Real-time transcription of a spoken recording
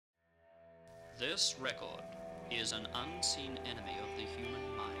This record is an unseen enemy of the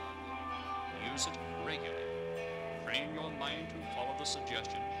human mind. Use it regularly. Train your mind to follow the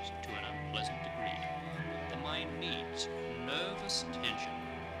suggestions to an unpleasant degree. The mind needs nervous tension.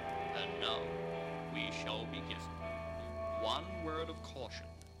 And now, we shall begin. One word of caution.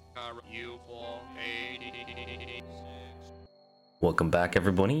 U486. Welcome back,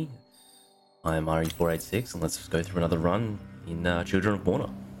 everybody. I am RE486, and let's go through another run in Children of Morta.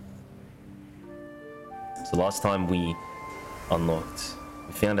 So last time we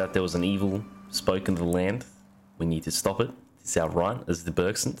found out there was an evil spoke in the land. We need to stop it. It's our right as the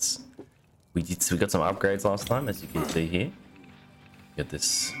Bergsons. We got some upgrades last time, as you can see here. Got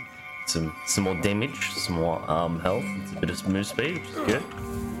this some more damage, some more health, it's a bit of move speed, which is good.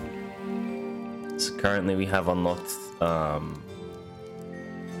 So currently we have unlocked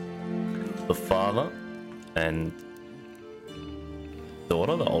the father and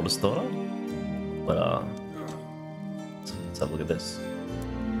daughter, the oldest daughter. But let's have a look at this.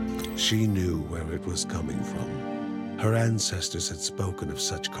 She knew where it was coming from. Her ancestors had spoken of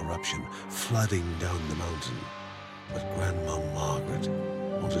such corruption flooding down the mountain. But Grandma Margaret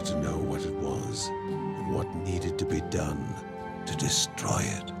wanted to know what it was and what needed to be done to destroy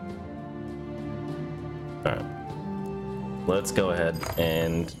it. Alright. Let's go ahead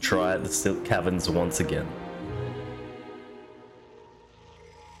and try the Silk Caverns once again.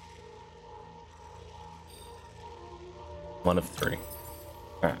 One of three.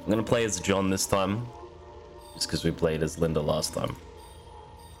 Alright, I'm gonna play as John this time, just because we played as Linda last time.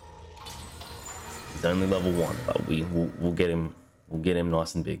 He's only level 1, but we'll get him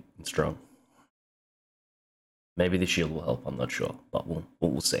nice and big and strong. Maybe the shield will help, I'm not sure, but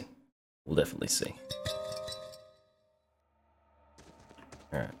we'll see. We'll definitely see.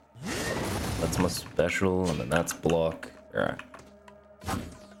 Alright. That's my special, and then that's block. Alright.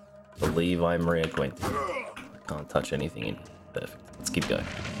 Believe I'm reacquainted. I can't touch anything in here. Perfect. Let's keep going.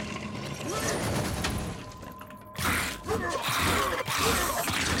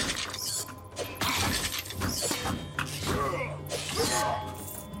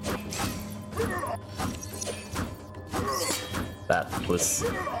 That was...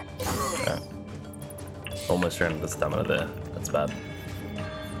 Alright. Almost ran out of stamina there. That's bad.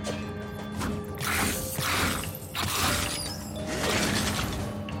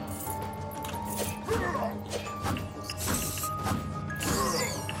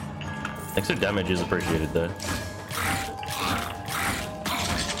 Extra damage is appreciated though.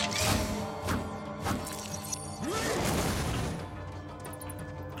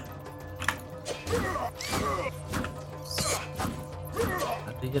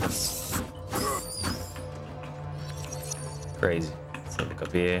 How did he hit us? Crazy. Let's have a look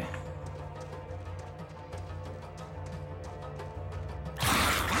up here.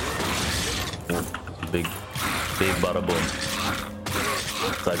 Ooh, big bada boom.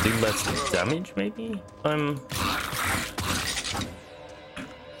 So I do less damage, maybe? I'm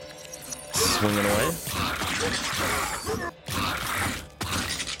swinging away.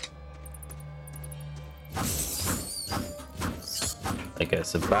 Okay,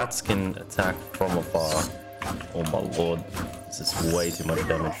 so bats can attack from afar. Oh my lord, this is way too much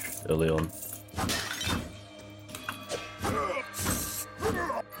damage early on.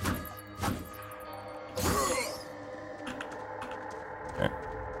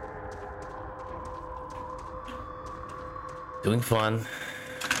 Doing fine.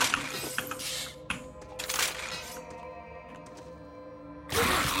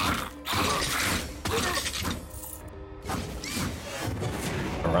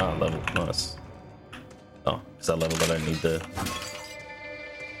 Around level, nice. Oh, is that level that I need the...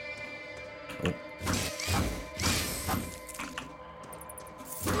 Oh.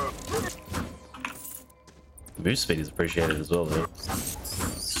 Move speed is appreciated as well though.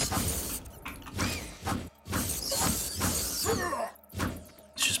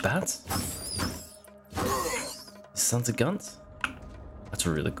 Bats? Sons of guns? That's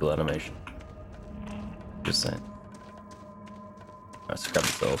a really cool animation. Just saying. Let's grab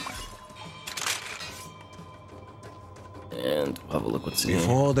this off. And we'll have a look what's in here.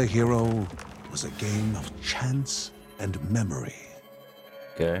 Before the hero was a game of chance and memory.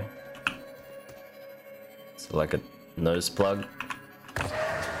 Okay. So like a nose plug.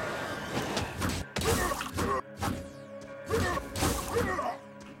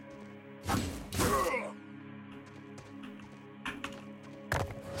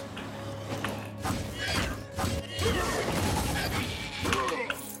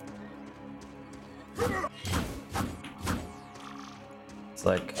 It's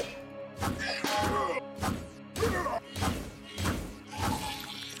like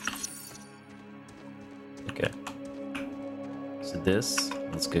this.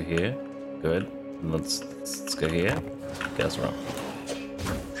 Let's go here. Good. And let's go here. Okay, that's wrong.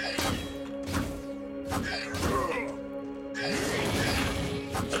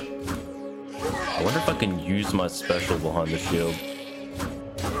 I wonder if I can use my special behind the shield.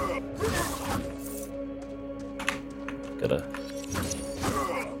 Gotta.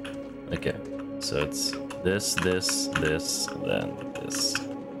 Okay, so it's this, then this.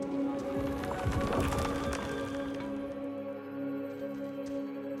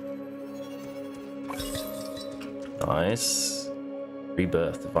 Nice.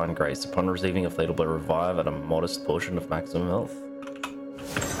 Rebirth, Divine Grace. Upon receiving a fatal blow, revive at a modest portion of maximum health.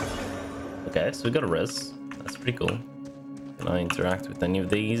 Okay, so we got a res. That's pretty cool. Can I interact with any of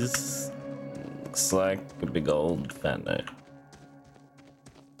these? Looks like a big old fan note.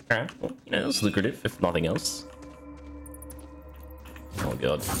 Alright, well, you know, it's lucrative, if nothing else. Oh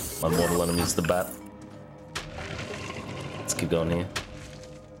god, my mortal enemy's the bat. Let's keep going here.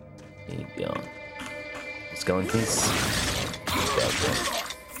 Keep going. Skeletons.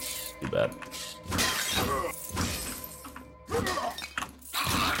 Too bad.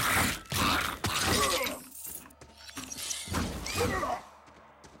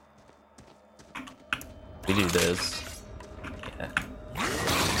 We do this. Yeah.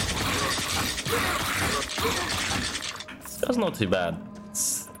 That's not too bad.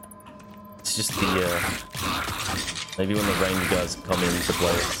 It's just the maybe when the range guys come into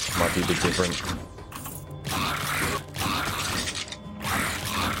play, it might be a bit different.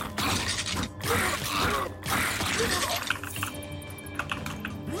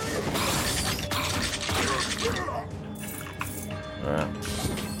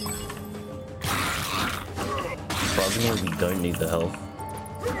 We don't need the health.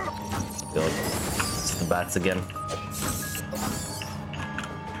 God, it's the bats again.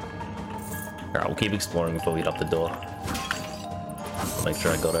 Alright, we'll keep exploring before we hit up the door. Make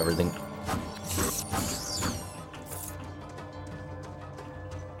sure I got everything.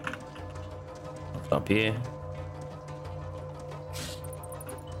 Up here.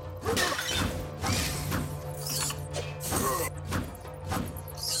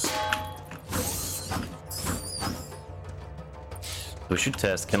 We should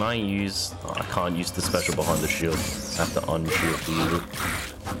test. Can I use... Oh, I can't use the special behind the shield. I have to unshield to use it.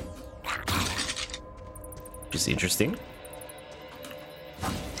 Which is interesting.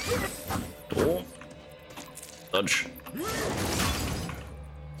 Oh. Dodge.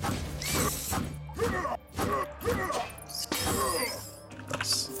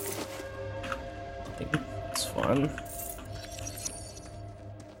 Nice. I think it's fine.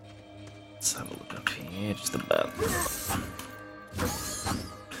 Let's have a look up here just about.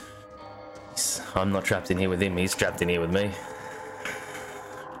 I'm not trapped in here with him, he's trapped in here with me.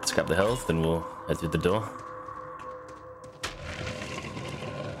 Let's grab the health and we'll head through the door.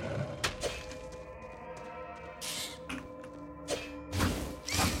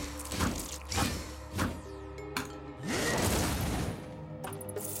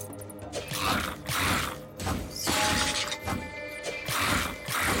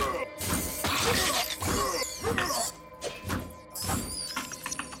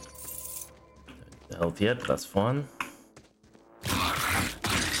 Yet, that's fine.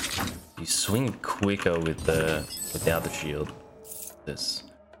 You swing quicker with the without the shield. This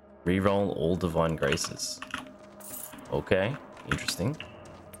reroll all divine graces. Okay, interesting.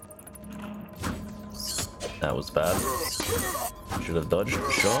 That was bad. Should have dodged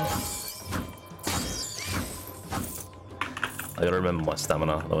for sure. I gotta remember my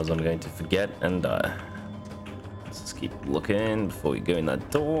stamina, otherwise I'm going to forget and die. Let's just keep looking before we go in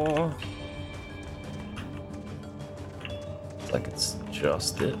that door. Like it's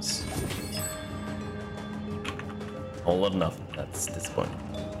just this. Whole lot of nothing. That's disappointing.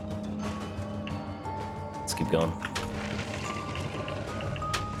 Let's keep going.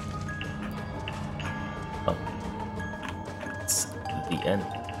 Oh. It's the end.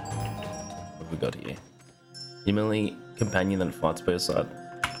 What have we got here? Humanly companion that fights by your side.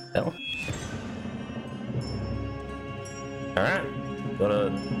 Hell. Alright. Got a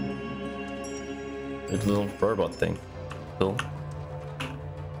good little robot thing. Cool.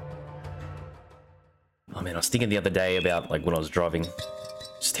 I mean, I was thinking the other day about, like, when I was driving,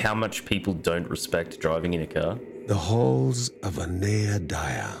 just how much people don't respect driving in a car. The halls of Anea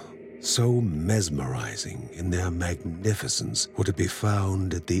Daya, so mesmerizing in their magnificence, were to be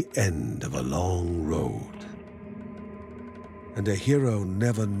found at the end of a long road. And a hero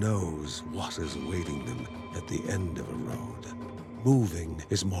never knows what is awaiting them at the end of a road. Moving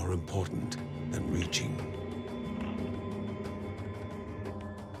is more important than reaching.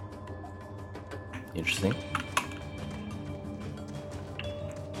 Interesting.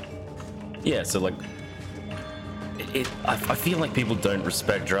 Yeah, so like, I feel like people don't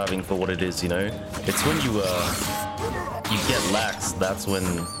respect driving for what it is, you know? It's when you get lax, that's when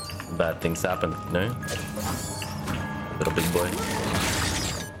bad things happen, you know? Little big boy.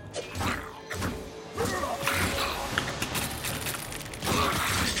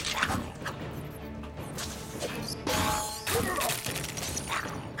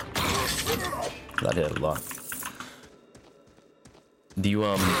 That hit a lot. Do you,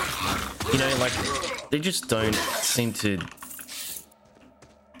 you know, like, they just don't seem to,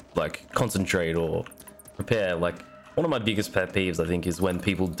 like, concentrate or prepare. Like, one of my biggest pet peeves, I think, is when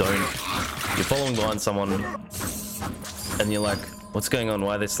people don't, you're following behind someone and you're like, what's going on?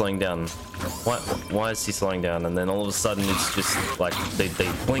 Why are they slowing down? Why is he slowing down? And then all of a sudden it's just like, they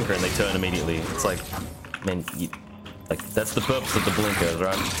blinker and they turn immediately. It's like, man, like, that's the purpose of the blinkers,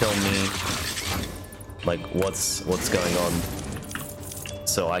 right? Tell me, like, what's going on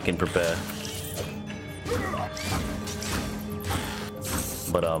so I can prepare.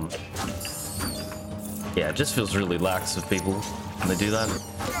 But yeah, it just feels really lax with people when they do that.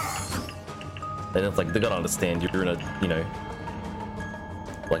 And it's like, they gotta understand you're in a, you know,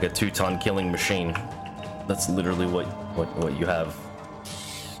 like a 2-ton killing machine. That's literally what you have.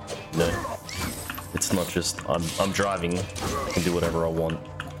 You know, it's not just I'm driving, I can do whatever I want.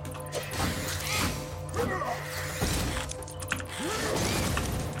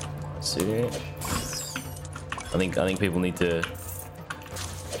 See, I think people need to,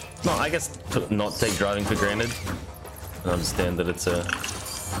 no, I guess not take driving for granted and understand that it's a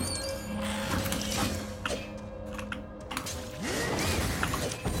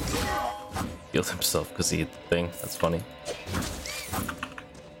killed himself because he hit the thing. That's funny.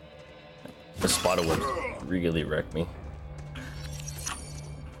 The spider web really wrecked me.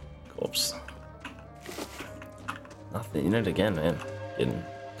 Corpse. Nothing. You know it again, man. Getting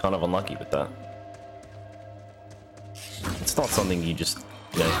kind of unlucky with that. It's not something you just,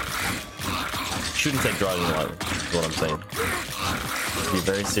 you know, shouldn't take driving lightly, is what I'm saying. It's a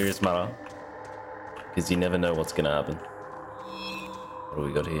very serious matter, because you never know what's gonna happen. What do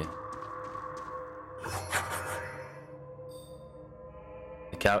we got here?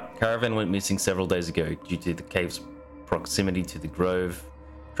 The caravan went missing several days ago due to the cave's proximity to the grove.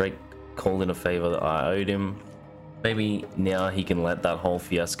 Drake called in a favor that I owed him. Maybe now he can let that whole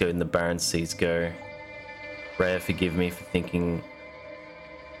fiasco in the barren seas go. Rhea, forgive me for thinking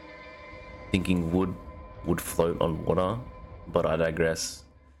wood would float on water, but I digress.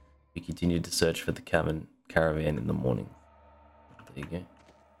 We continued to search for the caravan in the morning. There you go.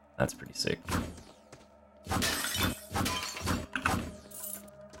 That's pretty sick.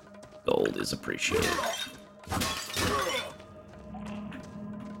 Gold is appreciated.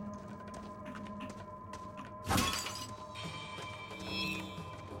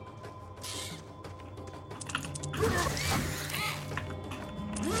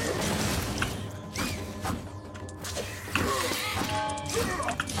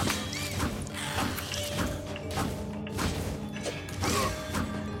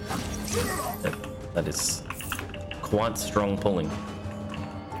 That is quite strong pulling.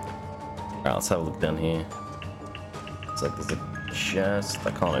 Alright, let's have a look down here. Looks like there's a chest.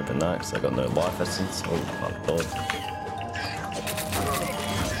 I can't open that because I got no life essence. Oh my god.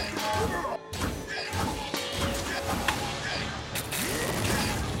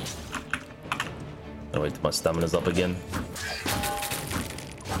 I'll wait till my stamina's up again.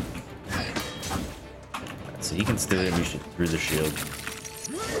 Right, so you can still hit me through the shield.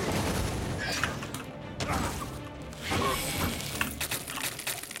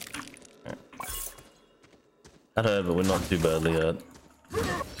 That hurt, but we're not too badly hurt.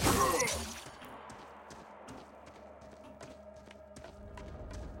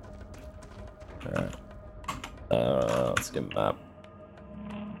 Alright. Let's get a map.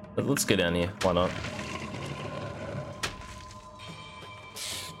 But let's go down here, why not?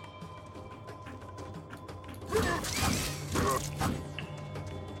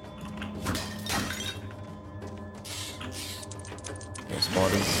 More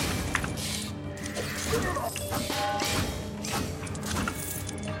spiders.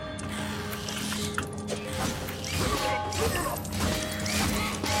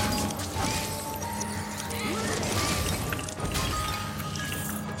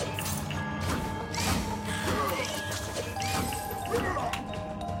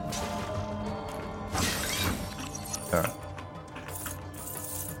 Alright.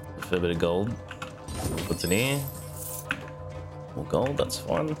 A fair bit of gold. What's in here? More gold, that's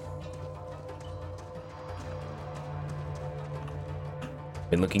fine.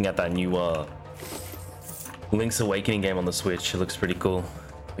 Been looking at that new Link's Awakening game on the Switch. It looks pretty cool.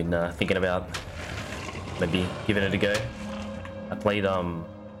 Been thinking about maybe giving it a go. I played one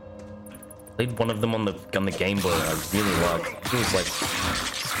of them on the Game Boy. I really liked. It was like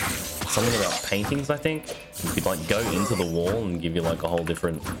something about paintings. I think you could like go into the wall and give you like a whole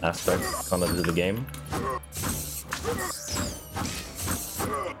different aspect kind of to the game.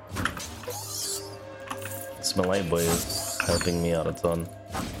 This Malay boy is helping me out a ton.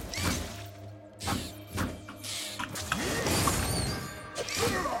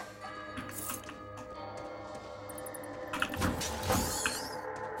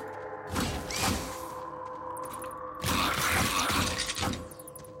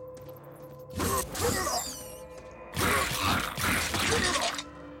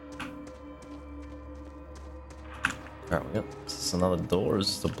 Alright, we got is this another door, or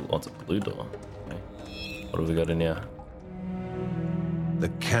is this a blue door? Okay. What have we got in here? The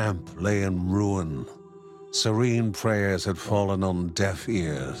camp lay in ruin. Serene prayers had fallen on deaf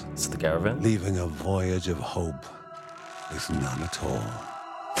ears, It's the caravan? leaving a voyage of hope with none at all.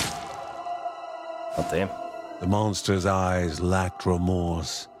 Oh damn. The monster's eyes lacked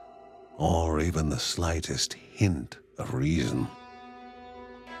remorse, or even the slightest hint of reason.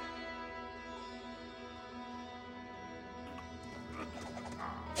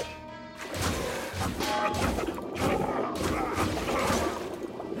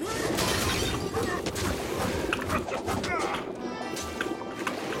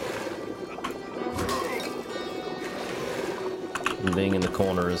 Being in the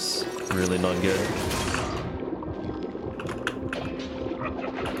corner is really not good.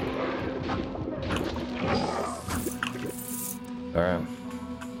 Alright.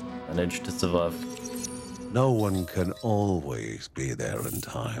 Managed to survive. No one can always be there in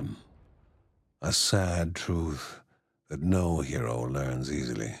time. A sad truth that no hero learns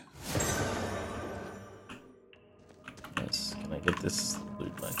easily. Nice. Can I get this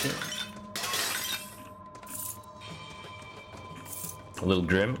loot back here? A little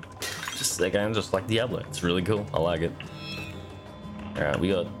grim. Just again, just like Diablo. It's really cool. I like it. Alright, we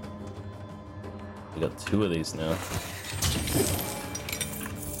got 2 of these now.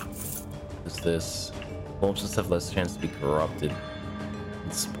 What's this? Corpses have less chance to be corrupted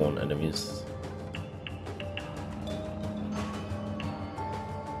and spawn enemies.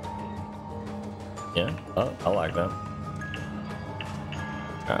 Yeah, oh, I like that.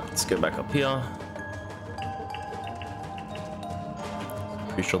 Alright, let's go back up here.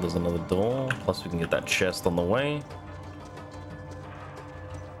 Pretty sure there's another door, plus we can get that chest on the way.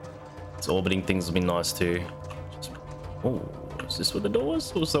 These orbiting things will be nice too. Oh, is this where the door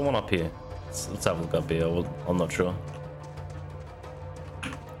was? Or was there one up here? Let's have a look up here, I'm not sure.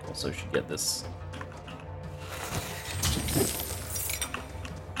 Also we should get this.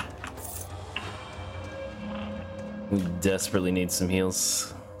 We desperately need some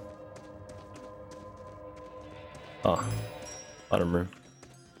heals. Ah, item room.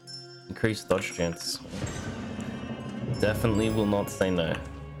 Increased dodge chance. Definitely will not say no.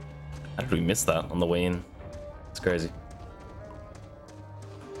 How did we miss that on the way in? It's crazy.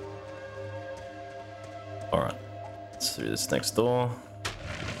 Alright. Let's through this next door.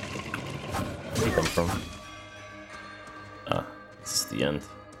 Where did he come from? Ah, this is the end.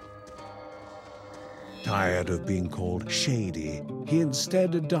 Tired of being called shady, he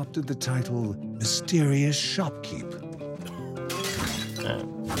instead adopted the title Mysterious Shopkeep.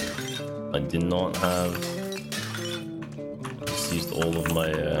 I did not have just used all of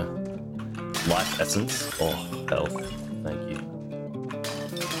my life essence or health. Thank you.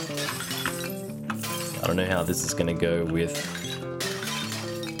 I don't know how this is gonna go with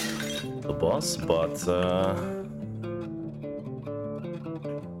the boss, but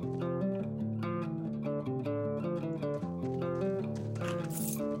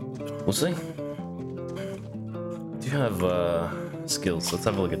we'll see. Do you have skills? Let's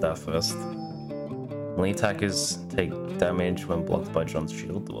have a look at that first. Melee attackers take damage when blocked by John's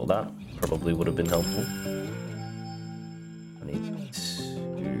shield. Well, that probably would have been helpful. I need to...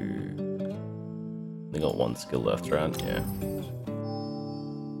 We got 1 skill left, right? Yeah.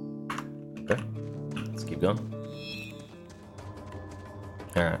 Okay. Let's keep going.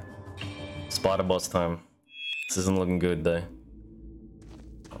 Alright. Spider boss time. This isn't looking good, though.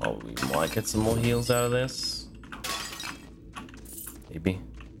 Oh, we might get some more heals out of this. Maybe.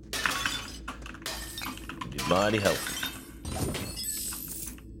 It'd be mighty helpful.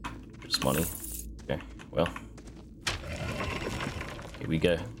 Just money. Okay, well. Here we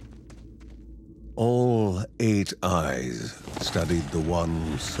go. All 8 eyes studied the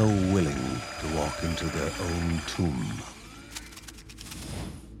one so willing to walk into their own tomb.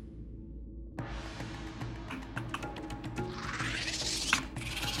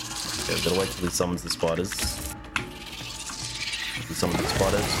 Okay, we've got to wait till he summons the spiders. If he summons the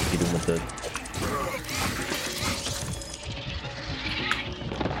spiders, we hit him with the...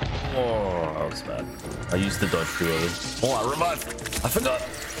 Oh, that was bad. I used the dodge too early. Oh, I revived! I forgot!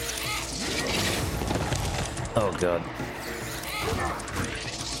 Oh god.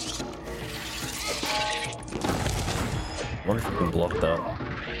 I wonder if we can block that.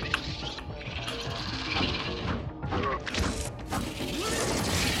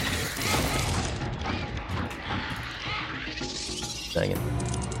 Dang it.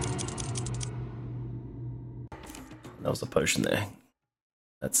 That was a potion there.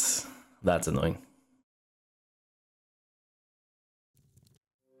 That's annoying.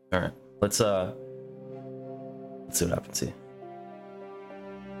 Alright, let's see what happens here.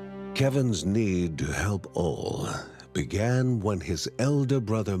 Kevin's need to help all began when his elder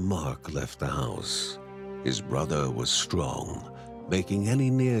brother Mark left the house. His brother was strong, making any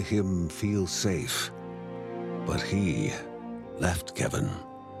near him feel safe. But he left Kevin.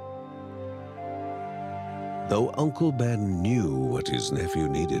 Though Uncle Ben knew what his nephew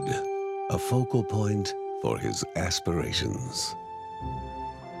needed, a focal point for his aspirations.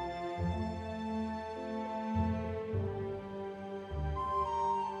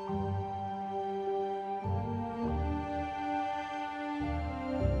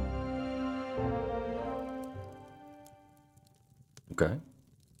 Okay.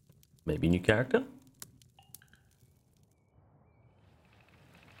 Maybe new character?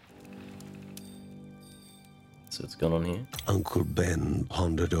 So what's going on here? Uncle Ben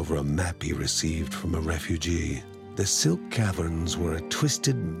pondered over a map he received from a refugee. The Silk Caverns were a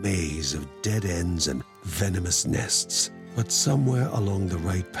twisted maze of dead ends and venomous nests. But somewhere along the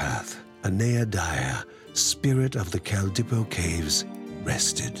right path, a Neadia, spirit of the Caldipo Caves,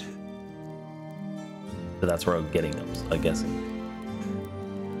 rested. So that's where I'm getting them, I'm guessing.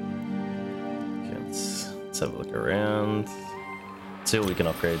 Okay, let's have a look around. See what we can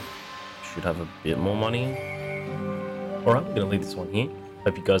upgrade. Should have a bit more money. Alright, I'm going to leave this one here.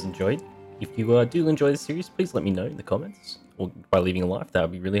 Hope you guys enjoyed. If you do enjoy the series, please let me know in the comments. Or by leaving a like, that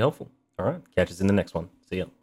would be really helpful. Alright, catch us in the next one. See ya.